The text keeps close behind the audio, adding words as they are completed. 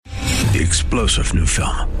The explosive new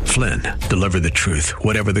film, Flynn, deliver the truth,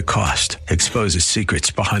 whatever the cost, exposes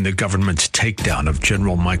secrets behind the government's takedown of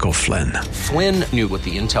General Michael Flynn. Flynn knew what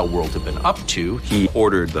the intel world had been up to. He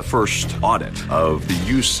ordered the first audit of the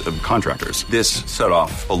use of contractors. This set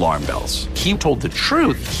off alarm bells. He told the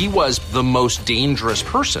truth. He was the most dangerous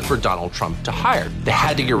person for Donald Trump to hire. They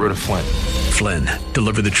had to get rid of Flynn. Flynn,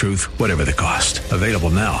 deliver the truth, whatever the cost. Available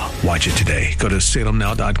now. Watch it today. Go to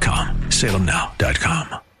salemnow.com.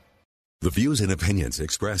 salemnow.com. The views and opinions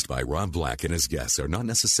expressed by Rob Black and his guests are not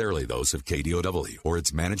necessarily those of KDOW or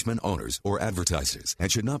its management, owners, or advertisers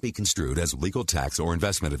and should not be construed as legal, tax, or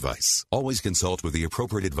investment advice. Always consult with the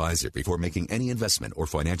appropriate advisor before making any investment or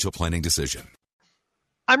financial planning decision.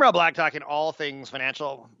 I'm Rob Black, talking all things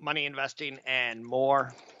financial, money investing, and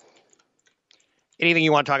more. Anything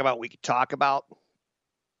you want to talk about, we could talk about.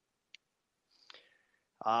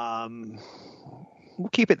 We'll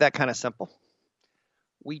keep it that kind of simple.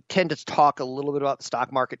 We tend to talk a little bit about the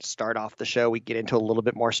stock market to start off the show. We get into a little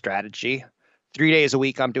bit more strategy. 3 days a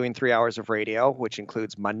week, I'm doing 3 hours of radio, which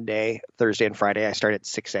includes Monday, Thursday, and Friday. I start at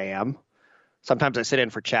 6 a.m. Sometimes I sit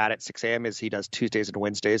in for Chad at 6 a.m. as he does Tuesdays and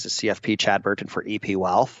Wednesdays as CFP Chad Burton for EP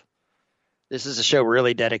Wealth. This is a show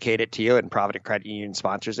really dedicated to you, and Provident Credit Union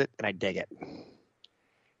sponsors it, and I dig it.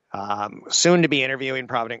 Soon to be interviewing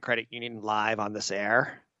Provident Credit Union live on this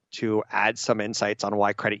air to add some insights on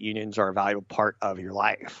why credit unions are a valuable part of your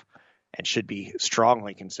life and should be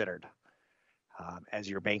strongly considered as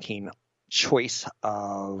your banking choice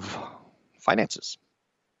of finances.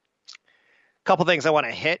 A couple things I want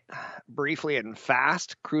to hit briefly and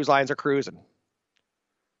fast. Cruise lines are cruising.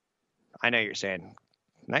 I know you're saying,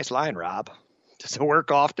 nice line, Rob. Does it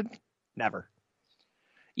work often? Never.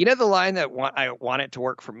 You know the line that I want it to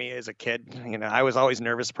work for me as a kid? You know, I was always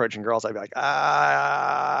nervous approaching girls. I'd be like,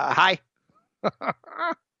 hi.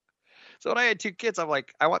 So when I had 2 kids, I'm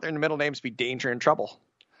like, I want their middle names to be Danger and Trouble.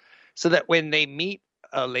 So that when they meet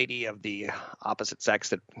a lady of the opposite sex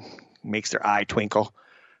that makes their eye twinkle,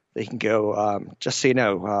 they can go, just so you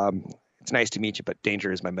know, it's nice to meet you, but Danger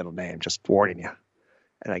is my middle name. Just warning you.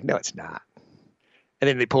 And like, no, it's not. And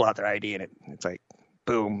then they pull out their ID and it's like,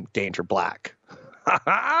 boom, Danger Black.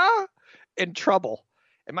 In trouble.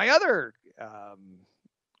 And my other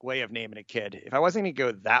way of naming a kid, if I wasn't going to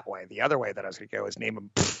go that way, the other way that I was going to go is name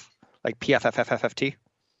him like PFFFFT,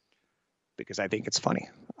 because I think it's funny.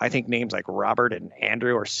 I think names like Robert and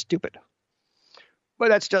Andrew are stupid. But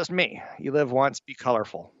that's just me. You live once, be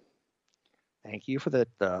colorful. Thank you for the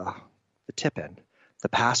tip in. The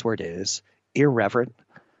password is irreverent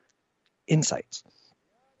insights.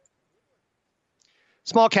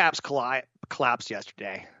 Small caps collapsed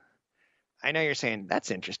yesterday. I know you're saying, that's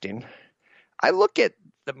interesting. I look at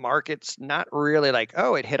the markets not really like,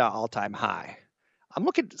 oh, it hit an all-time high. I'm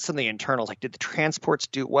looking at some of the internals, like did the transports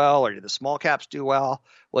do well or did the small caps do well?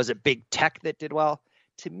 Was it big tech that did well?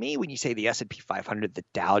 To me, when you say the S&P 500, the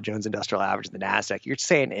Dow Jones Industrial Average, the NASDAQ, you're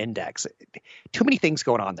saying index. Too many things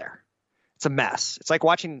going on there. It's a mess. It's like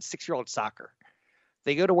watching 6-year-old soccer.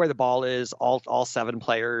 They go to where the ball is, all 7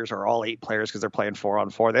 players or all 8 players because they're playing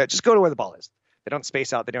 4-on-4. They just go to where the ball is. They don't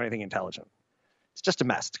space out. They don't do anything intelligent. It's just a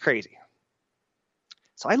mess. It's crazy.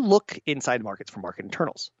 So I look inside markets for market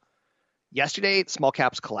internals. Yesterday, small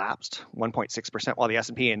caps collapsed 1.6%, while the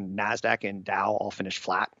S&P and NASDAQ and Dow all finished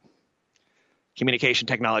flat. Communication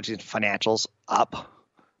technologies and financials up.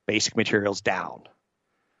 Basic materials down.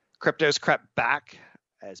 Cryptos crept back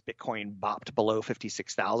as Bitcoin bopped below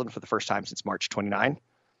 56,000 for the first time since March 29.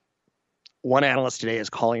 One analyst today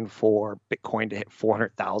is calling for Bitcoin to hit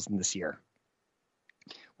 400,000 this year,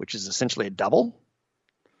 which is essentially a double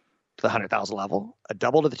to the 100,000 level, a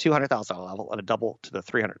double to the 200,000 level, and a double to the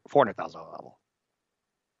 400,000 level.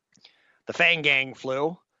 The Fang Gang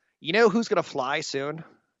flew. You know who's going to fly soon?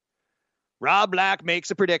 Rob Black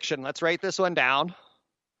makes a prediction. Let's write this one down.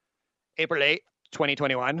 April 8th,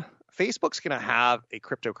 2021. Facebook's going to have a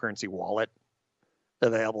cryptocurrency wallet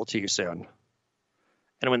available to you soon.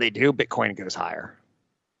 And when they do, Bitcoin goes higher.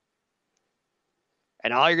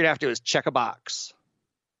 And all you're going to have to do is check a box.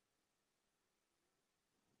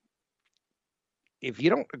 If you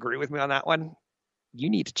don't agree with me on that one, you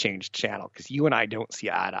need to change channel because you and I don't see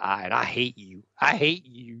eye to eye. And I hate you. I hate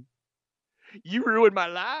you. You ruined my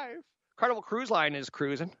life. Carnival Cruise Line is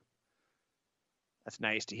cruising. That's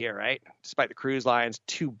nice to hear, right? Despite the cruise line's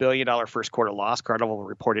 $2 billion first quarter loss, Carnival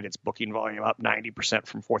reported its booking volume up 90%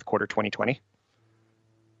 from fourth quarter 2020.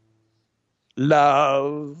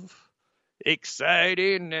 Love,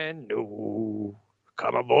 exciting and new.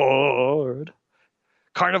 Come aboard.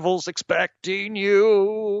 Carnival's expecting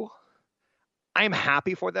you. I'm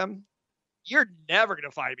happy for them. You're never going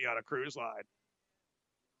to find me on a cruise line.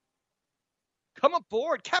 Come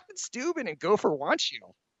aboard, Captain Steuben and Gopher want you.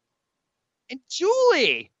 And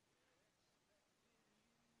Julie.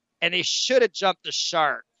 And they should have jumped the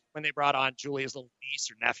shark when they brought on Julie's little niece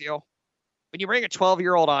or nephew. When you bring a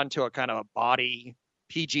 12-year-old onto a kind of a body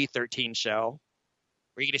PG-13 show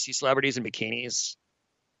where you get to see celebrities in bikinis.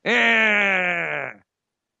 You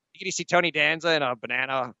get to see Tony Danza in a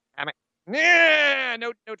banana hammock.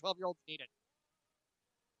 No 12-year-olds needed.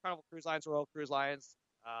 Carnival Cruise Lines, Royal Cruise Lines,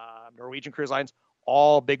 Norwegian Cruise Lines,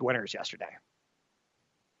 all big winners yesterday.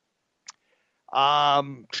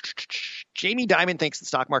 Jamie Dimon thinks the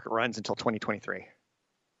stock market runs until 2023.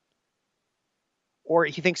 Or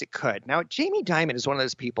he thinks it could. Now, Jamie Dimon is one of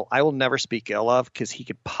those people I will never speak ill of because he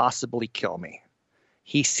could possibly kill me.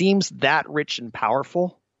 He seems that rich and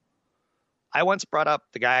powerful. I once brought up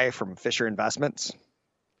the guy from Fisher Investments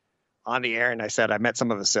on the air, and I said I met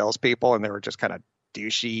some of the salespeople, and they were just kind of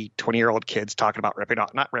douchey 20-year-old kids talking about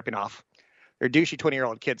not ripping off. They're douchey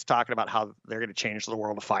 20-year-old kids talking about how they're going to change the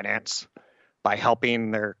world of finance by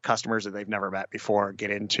helping their customers that they've never met before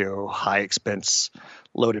get into high expense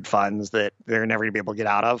loaded funds that they're never going to be able to get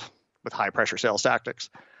out of with high pressure sales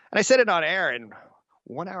tactics. And I said it on air, and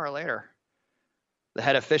 1 hour later, the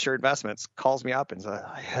head of Fisher Investments calls me up and says,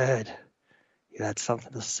 I heard you had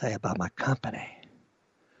something to say about my company.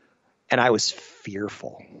 And I was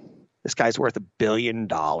fearful. This guy's worth $1 billion.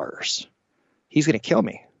 He's going to kill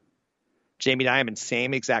me. Jamie Dimon,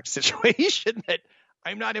 same exact situation that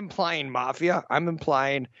I'm not implying mafia. I'm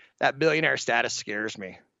implying that billionaire status scares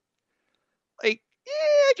me. Like,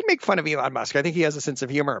 I can make fun of Elon Musk. I think he has a sense of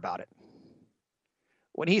humor about it.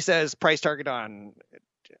 When he says price target on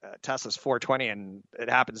Tesla's 420 and it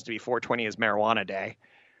happens to be 420 is marijuana day,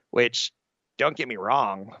 which don't get me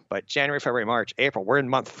wrong, but January, February, March, April, we're in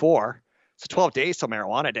month 4. It's 12 days till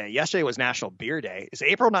marijuana day. Yesterday was National Beer Day. Is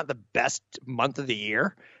April not the best month of the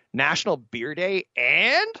year? National Beer Day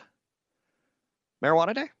and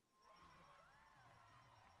marijuana day?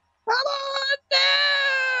 Come on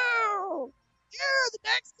now! You're the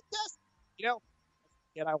next contestant. You know,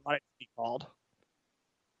 yet I want it to be called.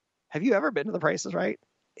 Have you ever been to the Price is Right?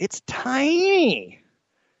 It's tiny.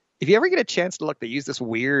 If you ever get a chance to look, they use this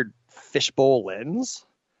weird fishbowl lens.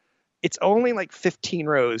 It's only like 15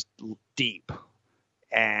 rows deep,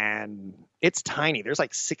 and it's tiny. There's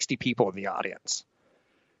like 60 people in the audience.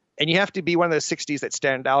 And you have to be one of those 60s that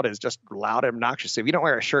stand out as just loud and obnoxious. So if you don't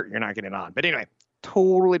wear a shirt, you're not getting on. But anyway,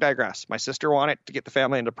 totally digress. My sister wanted to get the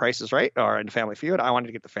family into Price is Right, or into Family Feud. I wanted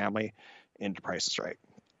to get the family into Price is Right.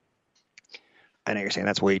 I know you're saying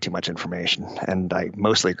that's way too much information, and I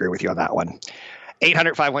mostly agree with you on that one.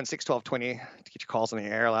 800-516-1220 to get your calls on the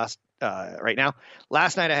air right now.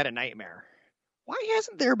 Last night I had a nightmare. Why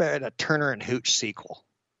hasn't there been a Turner and Hooch sequel?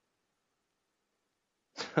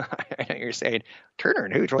 I know you're saying Turner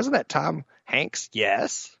and Hooch. Wasn't that Tom Hanks?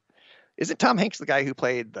 Yes. Isn't Tom Hanks the guy who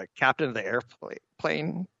played the captain of the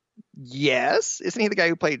airplane? Yes. Isn't he the guy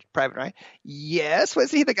who played Private Ryan? Yes.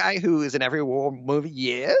 Wasn't he the guy who is in every war movie?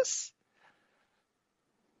 Yes.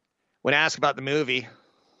 When asked about the movie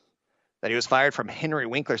that he was fired from, Henry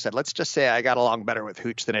Winkler said, let's just say I got along better with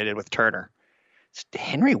Hooch than I did with Turner.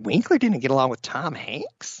 Henry Winkler didn't get along with Tom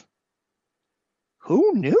Hanks?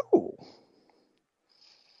 Who knew?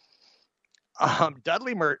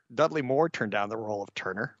 Dudley Moore turned down the role of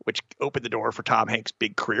Turner, which opened the door for Tom Hanks'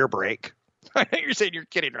 big career break. I know you're saying you're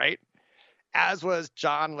kidding, right? As was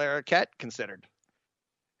John Larroquette considered.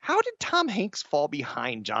 How did Tom Hanks fall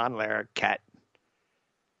behind John Larroquette?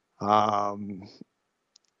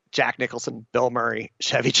 Jack Nicholson, Bill Murray,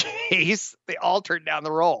 Chevy Chase, they all turned down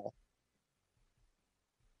the role.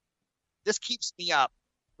 This keeps me up.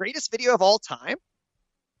 Greatest video of all time?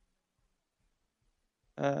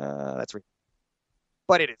 That's right.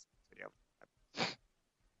 But it is a video.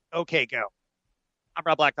 Okay, go. I'm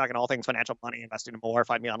Rob Black, talking all things financial, money, investing, and more.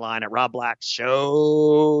 Find me online at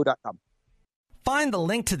robblackshow.com. Find the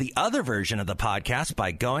link to the other version of the podcast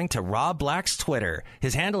by going to Rob Black's Twitter.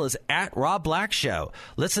 His handle is @RobBlackShow.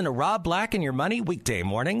 Listen to Rob Black and Your Money weekday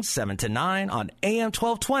mornings, 7 to 9 on AM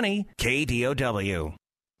 1220 KDOW.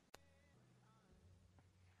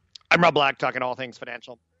 I'm Rob Black, talking all things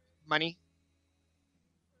financial, money,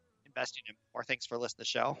 investing, and more. Thanks for listening to the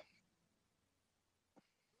show.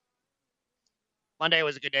 Monday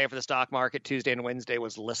was a good day for the stock market. Tuesday and Wednesday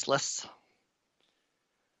was listless.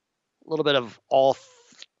 A little bit of all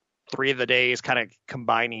 3 of the days kind of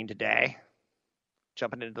combining today.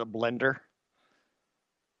 Jumping into the blender.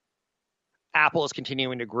 Apple is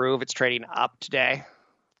continuing to groove. It's trading up today.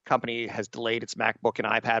 The company has delayed its MacBook and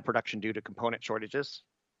iPad production due to component shortages.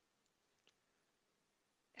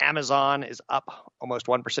 Amazon is up almost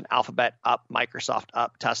 1%. Alphabet up. Microsoft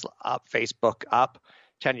up. Tesla up. Facebook up.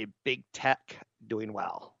 Telling you, big tech doing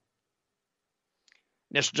well.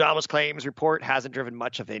 Initial jobless claims report hasn't driven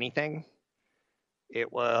much of anything. It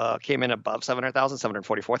came in above 700,000,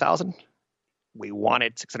 744,000. We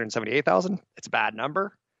wanted 678,000. It's a bad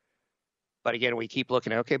number. But again, we keep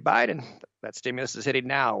looking at, okay, Biden, that stimulus is hitting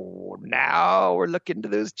now. Now we're looking to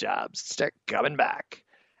those jobs start coming back.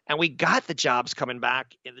 And we got the jobs coming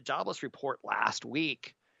back in the jobless report last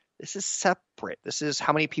week. This is separate. This is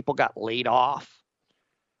how many people got laid off.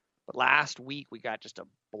 But last week, we got just a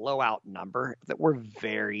blowout number that we're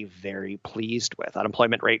very, very pleased with.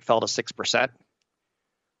 Unemployment rate fell to 6%.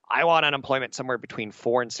 I want unemployment somewhere between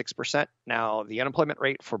 4 and 6%. Now, the unemployment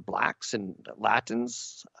rate for blacks and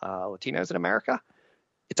Latinos in America,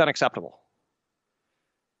 it's unacceptable.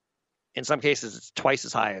 In some cases, it's twice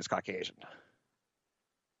as high as Caucasian.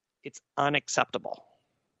 It's unacceptable.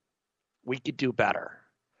 We could do better.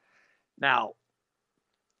 Now,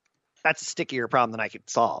 that's a stickier problem than I could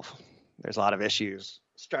solve. There's a lot of issues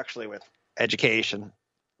structurally with education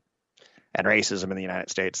and racism in the United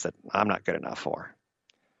States that I'm not good enough for.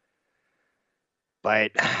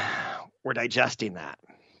 But we're digesting that.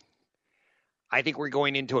 I think we're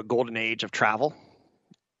going into a golden age of travel.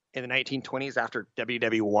 In the 1920s, after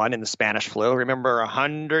WW1 and the Spanish flu, remember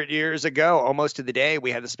 100 years ago, almost to the day,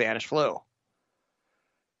 we had the Spanish flu.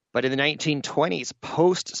 But in the 1920s,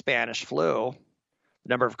 post-Spanish flu, the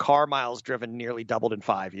number of car miles driven nearly doubled in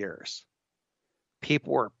 5 years.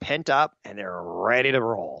 People were pent up and they're ready to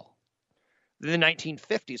roll. In the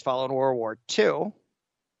 1950s, following World War II,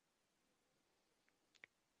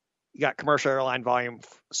 you got commercial airline volume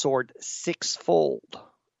soared sixfold.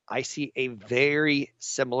 I see a very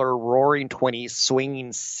similar roaring 20s,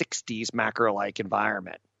 swinging 60s macro-like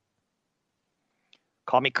environment.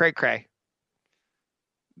 Call me cray-cray,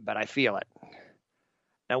 but I feel it.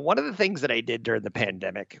 Now, one of the things that I did during the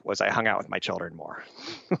pandemic was I hung out with my children more.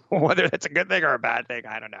 Whether that's a good thing or a bad thing,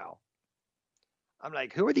 I don't know. I'm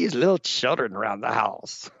like, who are these little children around the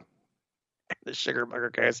house? And the sugar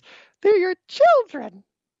bugger goes, they're your children.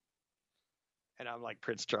 And I'm like,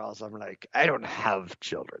 Prince Charles, I'm like, I don't have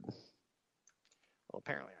children. Well,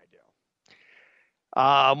 apparently I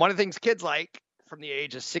do. One of the things kids like from the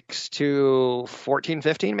age of 6 to 14,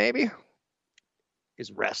 15 maybe,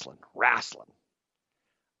 is wrestling.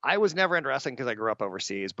 I was never into wrestling because I grew up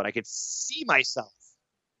overseas, but I could see myself.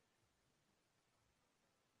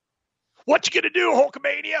 What you gonna do,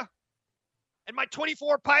 Hulkamania? And my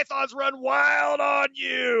 24 pythons run wild on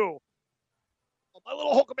you. My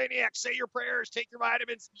little Hulkamaniac, say your prayers, take your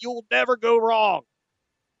vitamins, you'll never go wrong.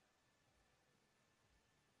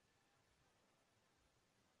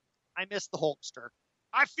 I miss the Hulkster.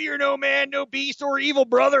 I fear no man, no beast, or evil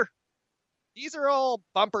brother. These are all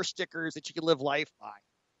bumper stickers that you can live life by.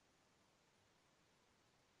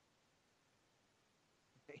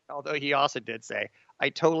 Although he also did say, I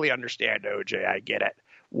totally understand, OJ, I get it.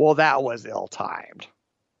 Well, that was ill-timed.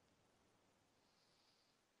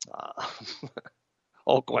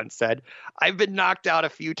 Hulk once said, I've been knocked out a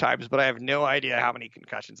few times, but I have no idea how many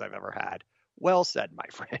concussions I've ever had. Well said, my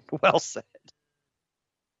friend. Well said.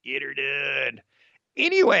 Get her done.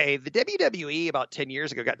 Anyway, the WWE about 10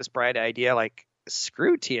 years ago got this bright idea, like,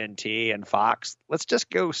 screw TNT and Fox. Let's just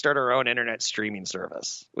go start our own internet streaming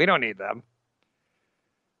service. We don't need them.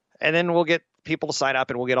 And then we'll get people to sign up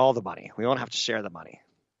and we'll get all the money. We won't have to share the money.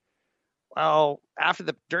 Well,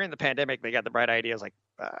 during the pandemic, they got the bright ideas like,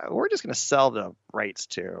 we're just going to sell the rights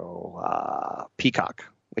to Peacock,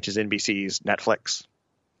 which is NBC's Netflix.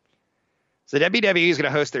 So the WWE is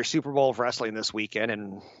going to host their Super Bowl of wrestling this weekend,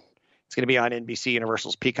 and it's going to be on NBC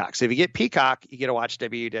Universal's Peacock. So if you get Peacock, you get to watch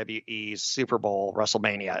WWE's Super Bowl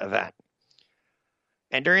WrestleMania event.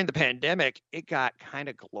 And during the pandemic, it got kind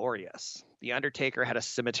of glorious. The Undertaker had a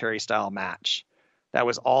cemetery-style match. That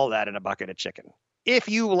was all that in a bucket of chicken. If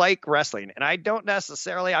you like wrestling, and I don't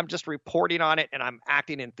necessarily, I'm just reporting on it and I'm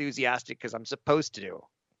acting enthusiastic because I'm supposed to do.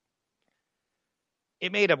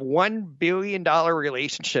 It made a $1 billion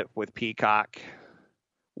relationship with Peacock.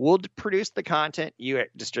 We'll produce the content, you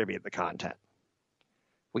distribute the content.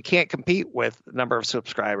 We can't compete with the number of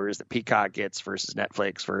subscribers that Peacock gets versus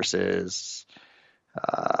Netflix versus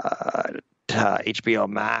HBO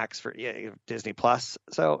Max for Disney Plus.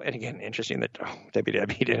 So, and again, interesting that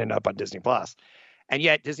WWE didn't end up on Disney Plus. And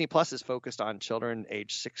yet Disney Plus is focused on children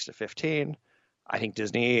age 6 to 15. I think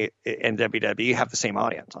Disney and WWE have the same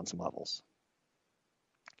audience on some levels.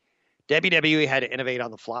 WWE had to innovate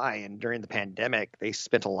on the fly, and during the pandemic, they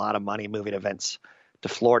spent a lot of money moving events to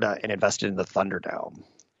Florida and invested in the Thunderdome,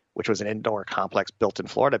 which was an indoor complex built in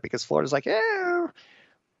Florida because Florida's like,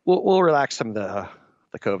 we'll relax some of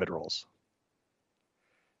the COVID rules.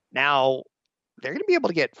 Now, they're going to be able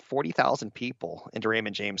to get 40,000 people into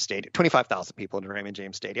Raymond James Stadium, 25,000 people into Raymond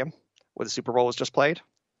James Stadium, where the Super Bowl was just played.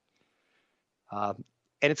 And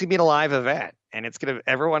it's going to be a live event. And it's going to,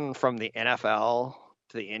 everyone from the NFL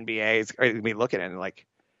to the NBA is going to be looking at it like,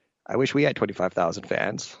 I wish we had 25,000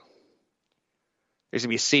 fans. There's going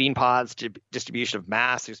to be seating pods, distribution of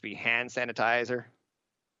masks. There's going to be hand sanitizer.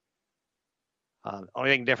 Only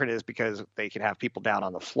thing different is because they can have people down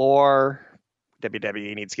on the floor.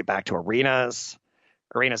 WWE needs to get back to arenas.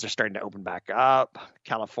 Arenas are starting to open back up.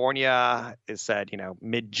 California has said,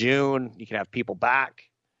 mid-June, you can have people back.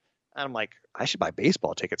 And I'm like, I should buy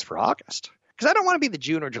baseball tickets for August. Because I don't want to be the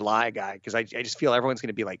June or July guy, because I just feel everyone's going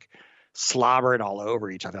to be like slobbering all over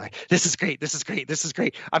each other. Like, this is great, this is great, this is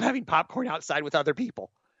great. I'm having popcorn outside with other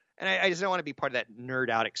people. And I just don't want to be part of that nerd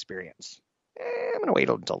out experience. I'm going to wait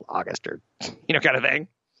until August or, kind of thing.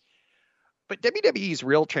 But WWE's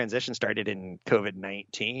real transition started in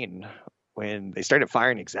COVID-19 when they started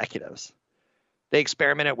firing executives. They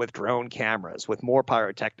experimented with drone cameras, with more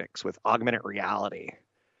pyrotechnics, with augmented reality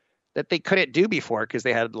that they couldn't do before because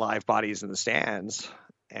they had live bodies in the stands.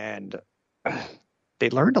 And they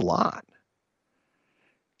learned a lot.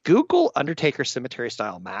 Google Undertaker cemetery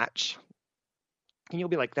style match, and you'll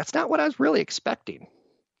be like, that's not what I was really expecting.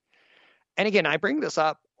 And again, I bring this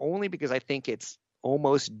up only because I think it's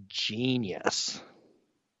almost genius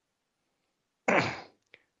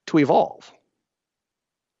to evolve.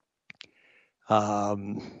 I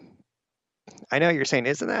know you're saying,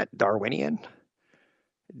 isn't that Darwinian?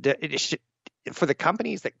 For the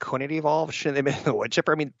companies that couldn't evolve, shouldn't they have been the wood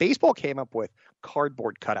chipper? I mean, baseball came up with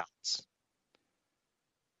cardboard cutouts.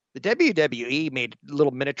 The WWE made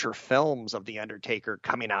little miniature films of The Undertaker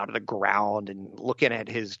coming out of the ground and looking at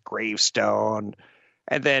his gravestone.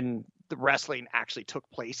 And then the wrestling actually took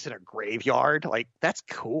place in a graveyard. Like, that's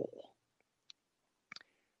cool.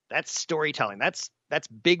 That's storytelling. That's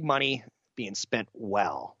big money being spent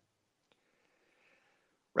well.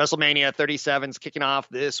 WrestleMania 37 is kicking off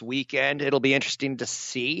this weekend. It'll be interesting to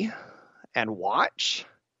see and watch.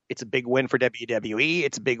 It's a big win for WWE.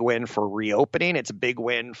 It's a big win for reopening. It's a big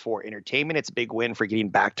win for entertainment. It's a big win for getting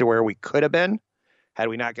back to where we could have been had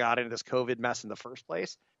we not got into this COVID mess in the first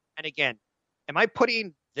place. And again, am I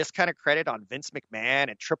putting this kind of credit on Vince McMahon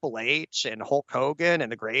and Triple H and Hulk Hogan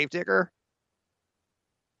and the Gravedigger?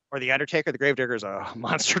 Or the Undertaker? The Gravedigger is a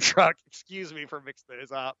monster truck. Excuse me for mixing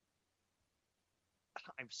those up.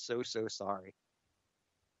 I'm so sorry.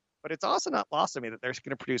 But it's also not lost on me that they're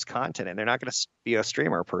going to produce content and they're not going to be a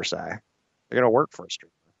streamer per se. They're going to work for a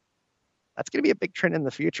streamer. That's going to be a big trend in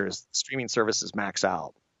the future as streaming services max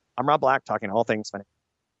out. I'm Rob Black, talking all things financial.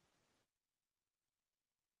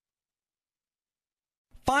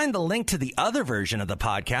 Find the link to the other version of the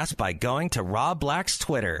podcast by going to Rob Black's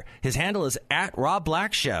Twitter. His handle is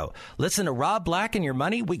 @RobBlackShow. Listen to Rob Black and Your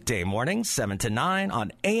Money weekday mornings, 7 to 9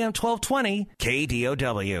 on AM 1220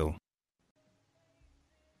 KDOW.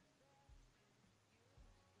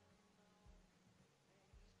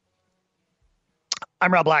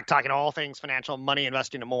 I'm Rob Black, talking all things financial, money,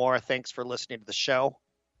 investing, and more. Thanks for listening to the show.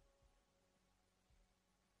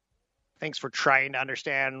 Thanks for trying to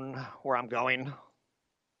understand where I'm going.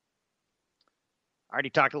 I already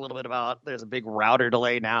talked a little bit about there's a big router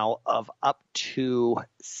delay now of up to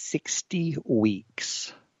 60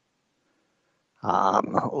 weeks.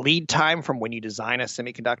 Lead time from when you design a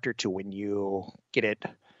semiconductor to when you get it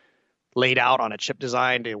laid out on a chip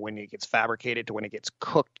design to when it gets fabricated to when it gets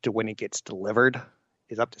cooked to when it gets delivered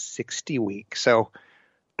is up to 60 weeks. So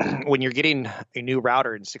when you're getting a new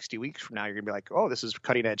router in 60 weeks from now, you're going to be like, oh, this is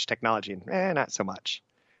cutting edge technology. And not so much.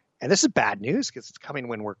 And this is bad news because it's coming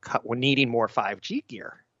when we're needing more 5G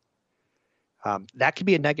gear. That could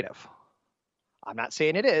be a negative. I'm not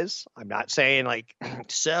saying it is. I'm not saying like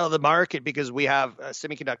sell the market because we have a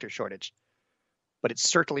semiconductor shortage. But it's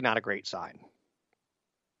certainly not a great sign.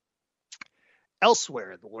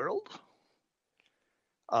 Elsewhere in the world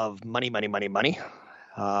of money.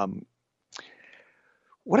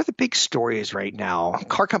 What are the big stories right now?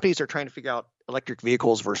 Car companies are trying to figure out electric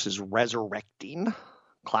vehicles versus resurrecting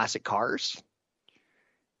classic cars.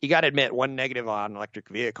 You got to admit, one negative on electric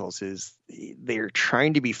vehicles is they're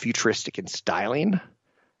trying to be futuristic in styling.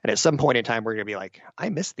 And at some point in time, we're going to be like, I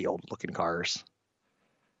miss the old looking cars.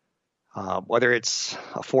 Whether it's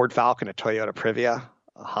a Ford Falcon, a Toyota Previa,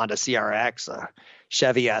 a Honda CRX, a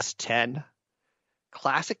Chevy S10,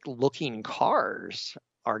 classic looking cars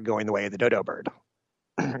are going the way of the dodo bird.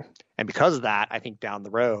 And because of that, I think down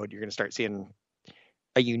the road, you're going to start seeing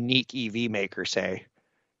a unique EV maker say,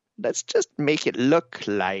 let's just make it look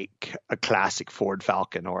like a classic Ford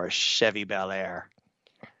Falcon or a Chevy Bel Air.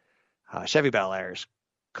 Chevy Bel Air's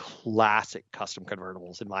classic custom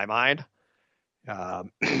convertibles in my mind.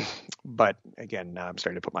 But again, I'm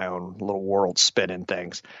starting to put my own little world spin in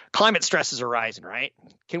things. Climate stresses are rising, right?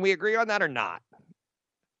 Can we agree on that or not?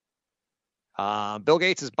 Bill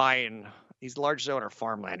Gates is buying, he's the largest owner of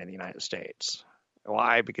farmland in the United States.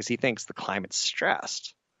 Why? Because he thinks the climate's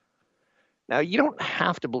stressed. Now, you don't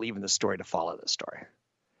have to believe in the story to follow this story.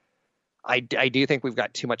 I do think we've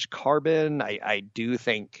got too much carbon. I do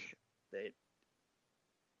think that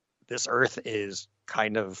this Earth is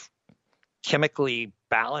kind of chemically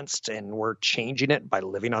balanced and we're changing it by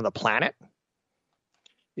living on the planet.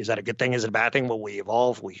 Is that a good thing? Is it a bad thing? Will we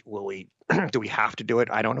evolve? Will we do we have to do it?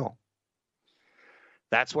 I don't know.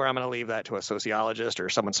 That's where I'm going to leave that to a sociologist or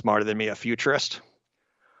someone smarter than me, a futurist.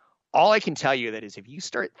 All I can tell you that is if you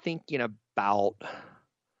start thinking about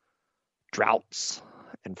droughts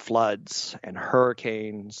and floods and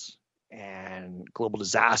hurricanes and global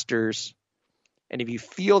disasters, and if you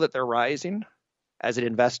feel that they're rising, as an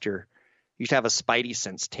investor, you should have a spidey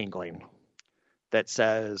sense tingling that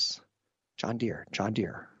says, John Deere,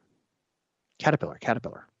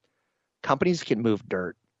 Caterpillar. Companies can move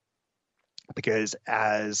dirt because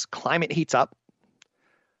as climate heats up,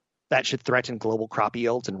 that should threaten global crop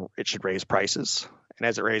yields and it should raise prices. And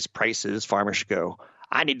as it raises prices, farmers should go,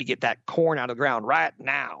 I need to get that corn out of the ground right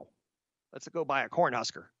now. Let's go buy a corn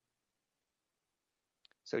husker.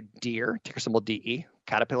 So Deere, ticker symbol DE,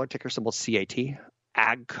 Caterpillar, ticker symbol CAT,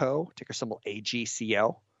 AGCO, ticker symbol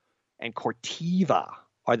AGCO, and Corteva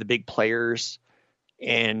are the big players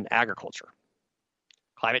in agriculture.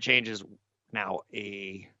 Climate change is now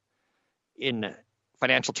in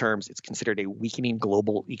financial terms, it's considered a weakening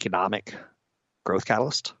global economic growth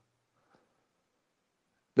catalyst.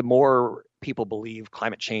 The more people believe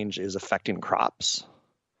climate change is affecting crops,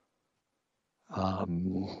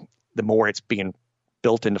 the more it's being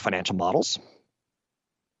built into financial models.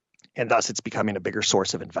 And thus it's becoming a bigger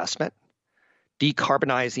source of investment.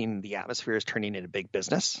 Decarbonizing the atmosphere is turning into big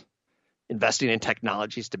business. Investing in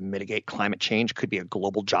technologies to mitigate climate change could be a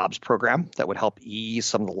global jobs program that would help ease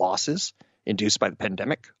some of the losses induced by the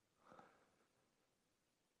pandemic.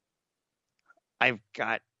 I've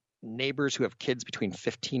got neighbors who have kids between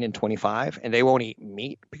 15 and 25, and they won't eat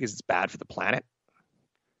meat because it's bad for the planet.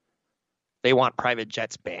 They want private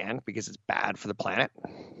jets banned because it's bad for the planet.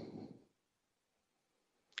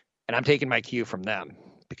 And I'm taking my cue from them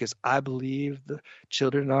because I believe the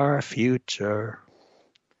children are our future.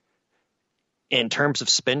 In terms of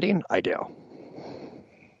spending, I do.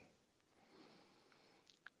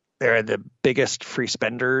 They're the biggest free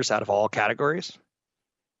spenders out of all categories.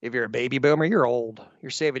 If you're a baby boomer, you're old.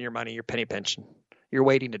 You're saving your money, your penny pension. You're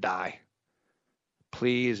waiting to die.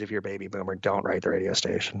 Please, if you're a baby boomer, don't write the radio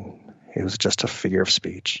station. It was just a figure of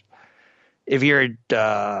speech. If you're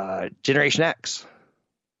Generation X,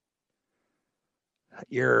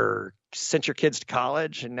 you're sent your kids to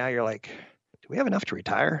college and now you're like, do we have enough to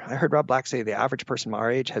retire? I heard Rob Black say the average person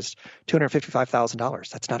our age has $255,000.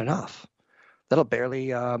 That's not enough. That'll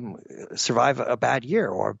barely survive a bad year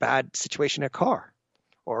or a bad situation in a car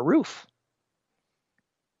or a roof.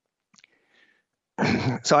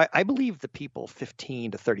 So I believe the people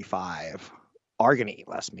 15 to 35 are going to eat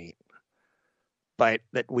less meat, but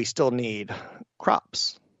that we still need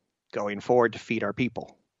crops going forward to feed our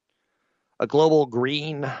people. A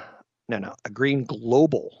green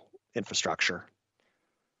global infrastructure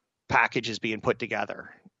package is being put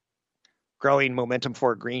together. Growing momentum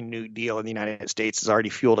for a Green New Deal in the United States has already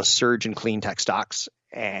fueled a surge in clean tech stocks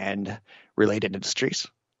and related industries.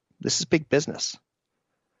 This is big business.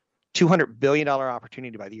 $200 billion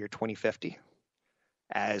opportunity by the year 2050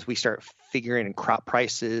 as we start figuring in crop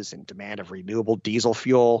prices and demand of renewable diesel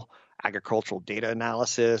fuel, agricultural data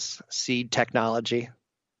analysis, seed technology,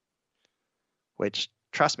 which,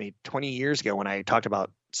 trust me, 20 years ago when I talked about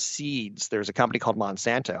seeds, there's a company called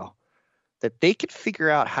Monsanto that they could figure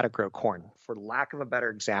out how to grow corn, for lack of a better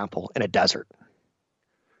example, in a desert.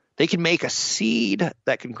 They can make a seed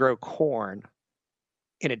that can grow corn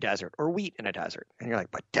in a desert or wheat in a desert. And you're like,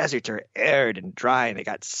 but deserts are arid and dry and they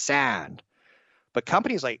got sand. But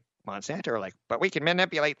companies like Monsanto are like, but we can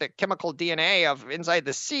manipulate the chemical DNA of inside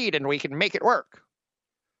the seed and we can make it work.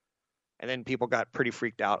 And then people got pretty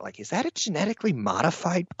freaked out. Like, is that a genetically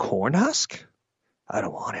modified corn husk? I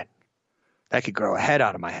don't want it. That could grow a head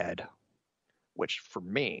out of my head. Which for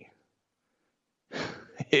me,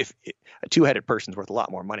 if a two-headed person's worth a lot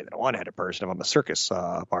more money than a one-headed person if I'm a circus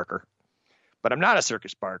barker. But I'm not a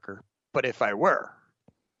circus barker. But if I were,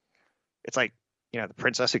 it's like, the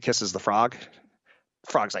princess who kisses the frog.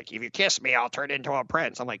 Frog's like, if you kiss me, I'll turn into a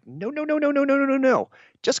prince. I'm like, no, no, no, no, no, no, no, no, no.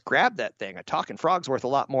 Just grab that thing. A talking frog's worth a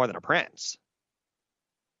lot more than a prince.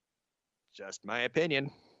 Just my opinion.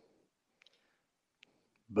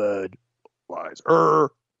 Budweiser.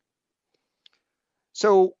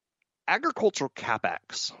 So agricultural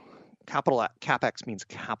CapEx. CapEx means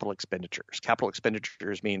capital expenditures. Capital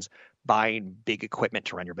expenditures means buying big equipment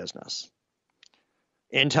to run your business.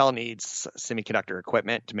 Intel needs semiconductor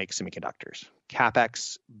equipment to make semiconductors.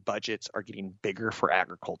 CapEx budgets are getting bigger for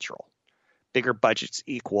agricultural. Bigger budgets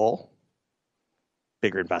equal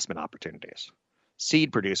bigger investment opportunities.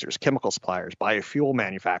 Seed producers, chemical suppliers, biofuel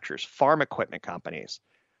manufacturers, farm equipment companies.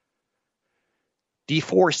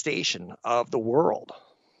 Deforestation of the world.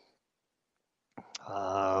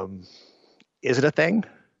 Is it a thing?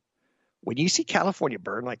 When you see California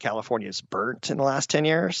burn like California's burnt in the last 10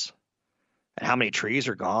 years, and how many trees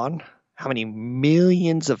are gone, how many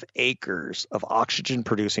millions of acres of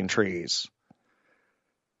oxygen-producing trees.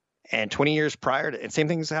 And 20 years prior to, and same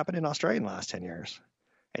things happened in Australia in the last 10 years.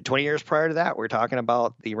 And 20 years prior to that, we're talking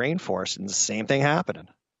about the rainforest and the same thing happening.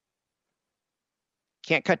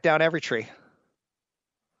 Can't cut down every tree.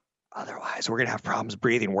 Otherwise, we're going to have problems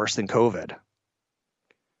breathing worse than COVID.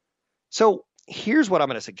 So here's what I'm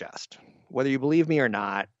going to suggest, whether you believe me or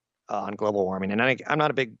not on global warming. And I'm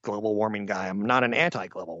not a big global warming guy. I'm not an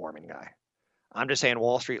anti-global warming guy. I'm just saying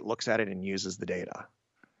Wall Street looks at it and uses the data.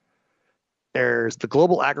 There's the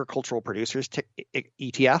Global Agricultural Producers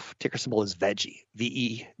ETF. Ticker symbol is VEGI,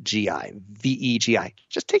 V-E-G-I, V-E-G-I.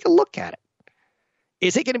 Just take a look at it.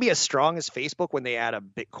 Is it going to be as strong as Facebook when they add a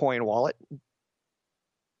Bitcoin wallet?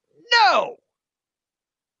 No.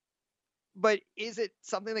 But is it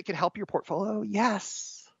something that can help your portfolio?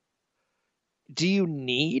 Yes. Do you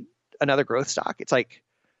need another growth stock? It's like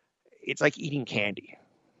eating candy.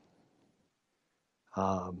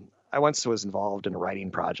 I once was involved in a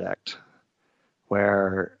writing project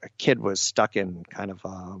where a kid was stuck in kind of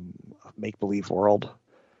a make-believe world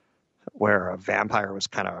where a vampire was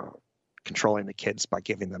kind of controlling the kids by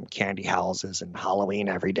giving them candy houses and Halloween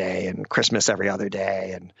every day and Christmas every other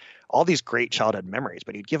day and all these great childhood memories.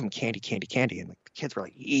 But he'd give them candy. And the kids were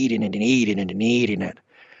like eating it and eating it and eating it.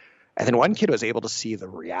 And then one kid was able to see the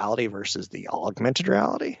reality versus the augmented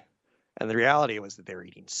reality. And the reality was that they were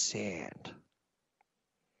eating sand.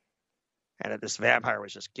 And that this vampire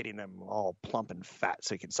was just getting them all plump and fat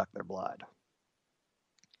so he could suck their blood.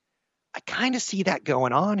 I kind of see that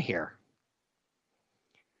going on here.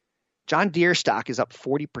 John Deere stock is up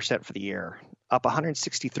 40% for the year, up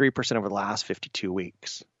 163% over the last 52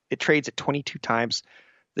 weeks. It trades at 22 times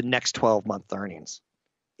the next 12-month earnings.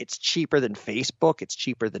 It's cheaper than Facebook. It's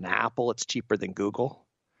cheaper than Apple. It's cheaper than Google.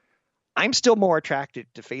 I'm still more attracted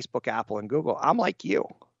to Facebook, Apple, and Google. I'm like you.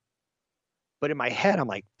 But in my head, I'm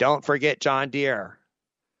like, don't forget John Deere.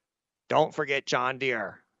 Don't forget John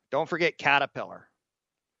Deere. Don't forget Caterpillar.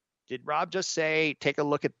 Did Rob just say, take a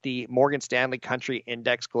look at the Morgan Stanley Country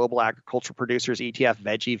Index Global Agricultural Producers ETF,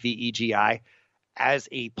 VEGI, V-E-G-I, as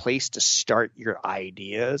a place to start your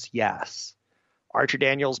ideas? Yes. Archer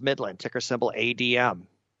Daniels Midland, ticker symbol ADM.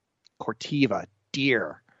 Corteva,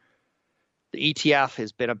 Deere. The ETF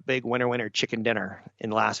has been a big winner chicken dinner in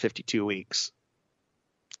the last 52 weeks.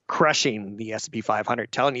 Crushing the S&P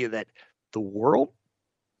 500, telling you that the world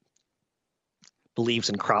believes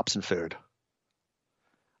in crops and food.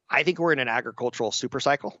 I think we're in an agricultural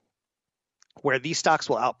supercycle where these stocks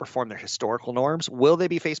will outperform their historical norms. Will they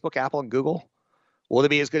be Facebook, Apple, and Google? Will they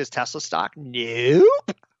be as good as Tesla stock?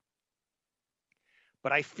 Nope.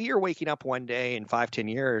 But I fear waking up one day in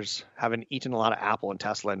 5-10 years, having eaten a lot of Apple and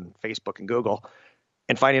Tesla and Facebook and Google,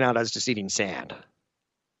 and finding out I was just eating sand.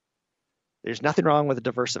 There's nothing wrong with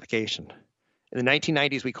diversification. In the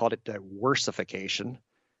 1990s, we called it diversification.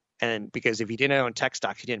 And because if you didn't own tech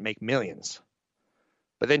stocks, you didn't make millions.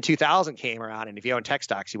 But then 2000 came around, and if you owned tech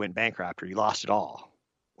stocks, you went bankrupt or you lost it all.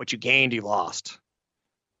 What you gained, you lost.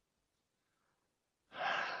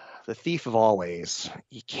 The thief of all ways.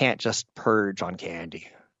 You can't just purge on candy.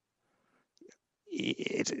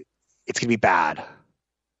 It's going to be bad.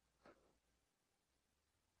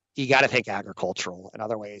 You got to think agricultural and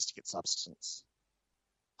other ways to get substance.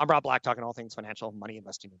 I'm Rob Black, talking all things financial, money,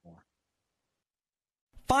 investing, and more.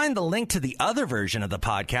 Find the link to the other version of the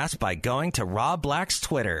podcast by going to Rob Black's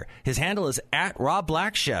Twitter. His handle is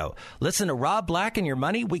 @RobBlackShow. Listen to Rob Black and Your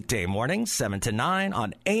Money weekday mornings, 7 to 9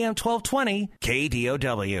 on AM 1220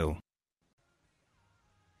 KDOW.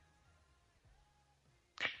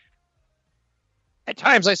 At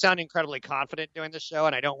times I sound incredibly confident doing this show,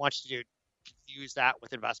 and I don't want you to confuse that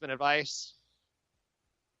with investment advice.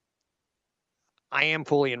 I am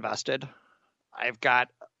fully invested. I've got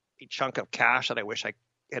a chunk of cash that I wish I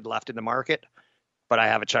had left in the market, but I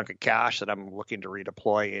have a chunk of cash that I'm looking to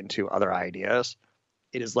redeploy into other ideas.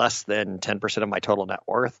 It is less than 10% of my total net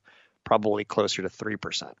worth, probably closer to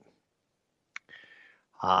 3%.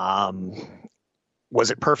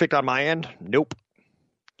 Was it perfect on my end? Nope.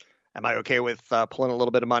 Am I okay with pulling a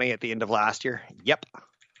little bit of money at the end of last year? Yep.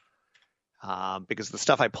 Because the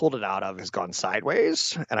stuff I pulled it out of has gone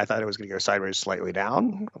sideways, and I thought it was going to go sideways slightly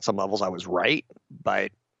down. On some levels, I was right,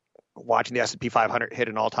 but watching the S&P 500 hit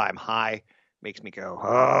an all-time high makes me go,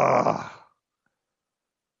 oh.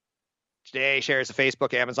 Today, shares of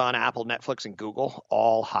Facebook, Amazon, Apple, Netflix, and Google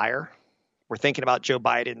all higher. We're thinking about Joe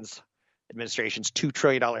Biden's administration's $2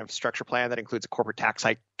 trillion infrastructure plan that includes a corporate tax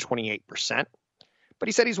hike 28%. But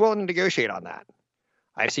he said he's willing to negotiate on that.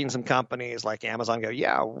 I've seen some companies like Amazon go,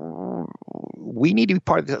 yeah, we need to be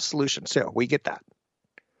part of the solution too. We get that.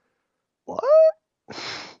 What?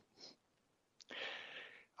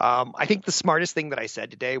 I think the smartest thing that I said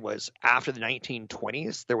today was after the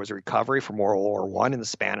 1920s, there was a recovery from World War I and the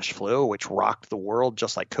Spanish flu, which rocked the world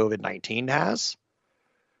just like COVID-19 has.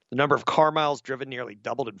 The number of car miles driven nearly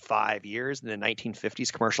doubled in 5 years. In the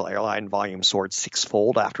 1950s, commercial airline volume soared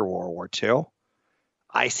sixfold after World War II.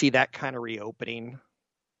 I see that kind of reopening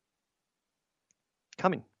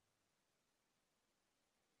coming.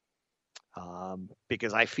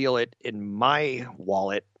 Because I feel it in my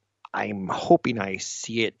wallet. I'm hoping I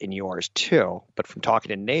see it in yours too. But from talking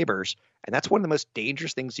to neighbors, and that's one of the most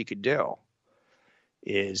dangerous things you could do,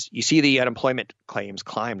 is you see the unemployment claims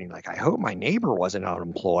climbing. Like, I hope my neighbor wasn't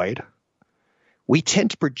unemployed. We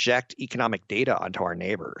tend to project economic data onto our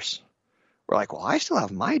neighbors. We're like, well, I still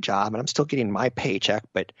have my job and I'm still getting my paycheck,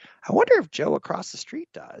 but I wonder if Joe across the street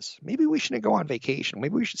does. Maybe we shouldn't go on vacation.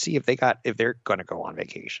 Maybe we should see if they're going to go on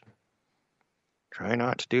vacation. Try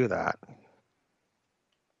not to do that.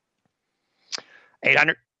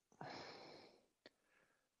 800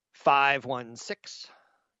 516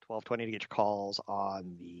 1220 to get your calls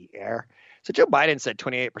on the air. So Joe Biden said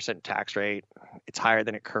 28% tax rate. It's higher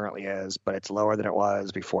than it currently is, but it's lower than it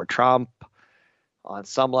was before Trump. On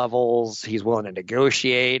some levels, he's willing to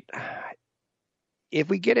negotiate. If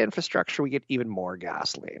we get infrastructure, we get even more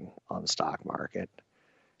gasoline on the stock market.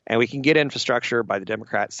 And we can get infrastructure by the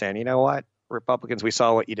Democrats saying, you know what, Republicans, we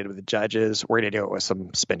saw what you did with the judges. We're going to do it with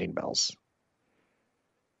some spending bills.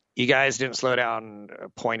 You guys didn't slow down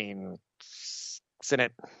appointing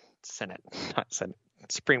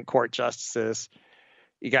Supreme Court justices.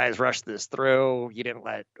 You guys rushed this through. You didn't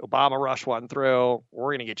let Obama rush one through. We're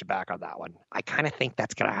going to get you back on that one. I kind of think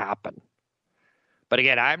that's going to happen. But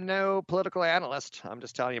again, I'm no political analyst. I'm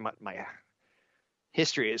just telling you my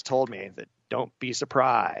history has told me that don't be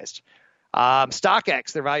surprised.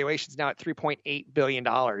 StockX, their valuation is now at $3.8 billion.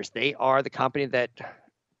 They are the company that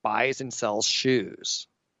buys and sells shoes.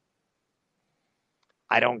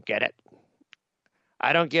 I don't get it.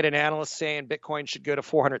 I don't get an analyst saying Bitcoin should go to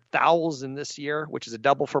 400,000 this year, which is a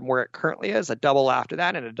double from where it currently is, a double after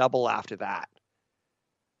that, and a double after that.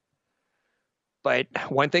 But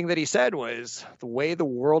one thing that he said was the way the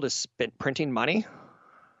world is printing money,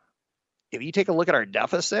 if you take a look at our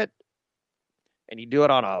deficit and you do it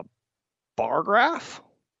on a bar graph,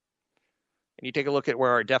 and you take a look at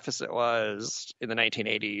where our deficit was in the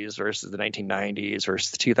 1980s versus the 1990s versus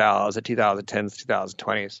the 2000s, 2010s,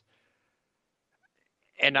 2020s,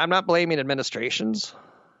 and I'm not blaming administrations,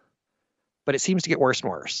 but it seems to get worse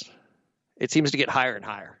and worse. It seems to get higher and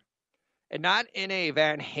higher. And not in a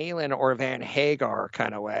Van Halen or Van Hagar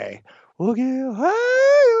kind of way. We'll get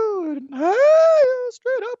higher and higher,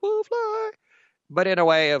 straight up we'll fly. But in a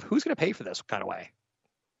way of who's going to pay for this kind of way.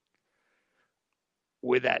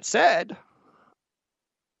 With that said,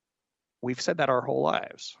 we've said that our whole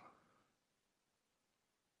lives.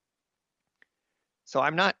 So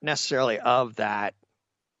I'm not necessarily of that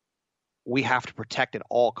we have to protect at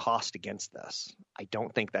all costs against this. I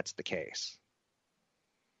don't think that's the case.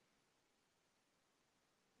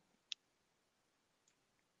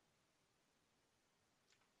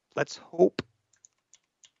 Let's hope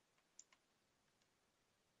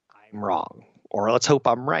I'm wrong, or let's hope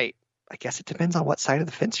I'm right. I guess it depends on what side of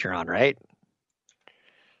the fence you're on, right?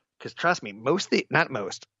 Because trust me,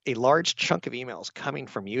 a large chunk of emails coming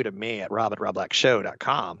from you to me at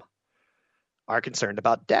rob@robblackshow.com are concerned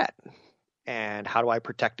about debt. And how do I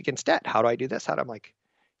protect against debt? How do I do this? I'm like,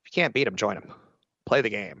 if you can't beat them, join them. Play the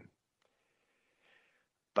game.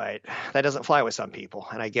 But that doesn't fly with some people,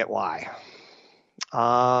 and I get why.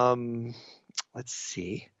 Let's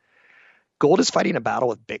see. Gold is fighting a battle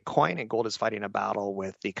with Bitcoin, and gold is fighting a battle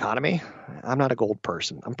with the economy. I'm not a gold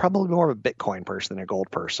person. I'm probably more of a Bitcoin person than a gold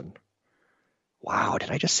person. Wow, did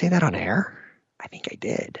I just say that on air? I think I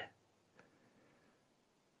did.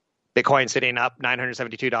 Bitcoin sitting up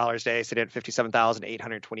 $972 a day, sitting at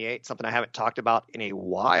 57,828. Something I haven't talked about in a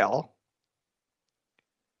while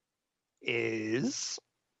is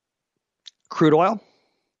crude oil.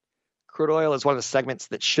 Crude oil is one of the segments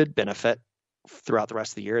that should benefit throughout the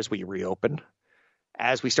rest of the year as we reopen.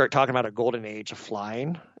 As we start talking about a golden age of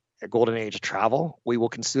flying, a golden age of travel, we will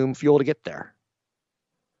consume fuel to get there.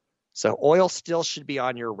 So oil still should be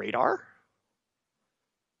on your radar.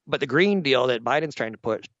 But the Green Deal that Biden's trying to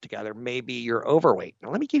put together may be your overweight. Now,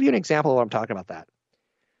 let me give you an example of what I'm talking about that.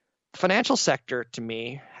 The financial sector, to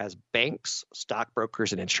me, has banks,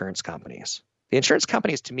 stockbrokers, and insurance companies. The insurance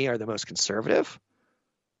companies, to me, are the most conservative.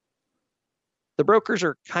 The brokers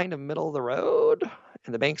are kind of middle of the road,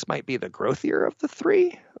 and the banks might be the growthier of the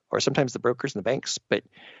three, or sometimes the brokers and the banks. But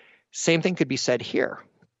same thing could be said here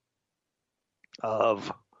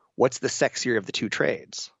of what's the sexier of the two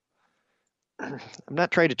trades. I'm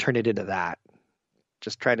not trying to turn it into that.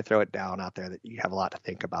 Just trying to throw it down out there that you have a lot to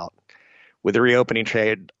think about. With the reopening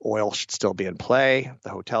trade, oil should still be in play. The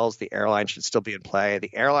hotels, the airlines should still be in play.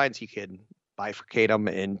 The airlines, you can bifurcate them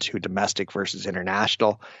into domestic versus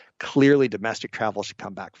international. Clearly, domestic travel should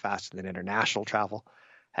come back faster than international travel,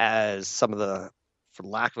 as some of the, for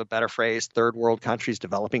lack of a better phrase, third world countries,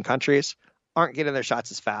 developing countries, aren't getting their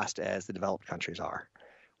shots as fast as the developed countries are.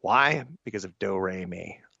 Why? Because of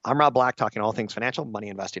do-re-mi. I'm Rob Black, talking all things financial, money,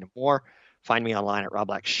 investing, and more. Find me online at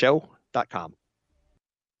robblackshow.com.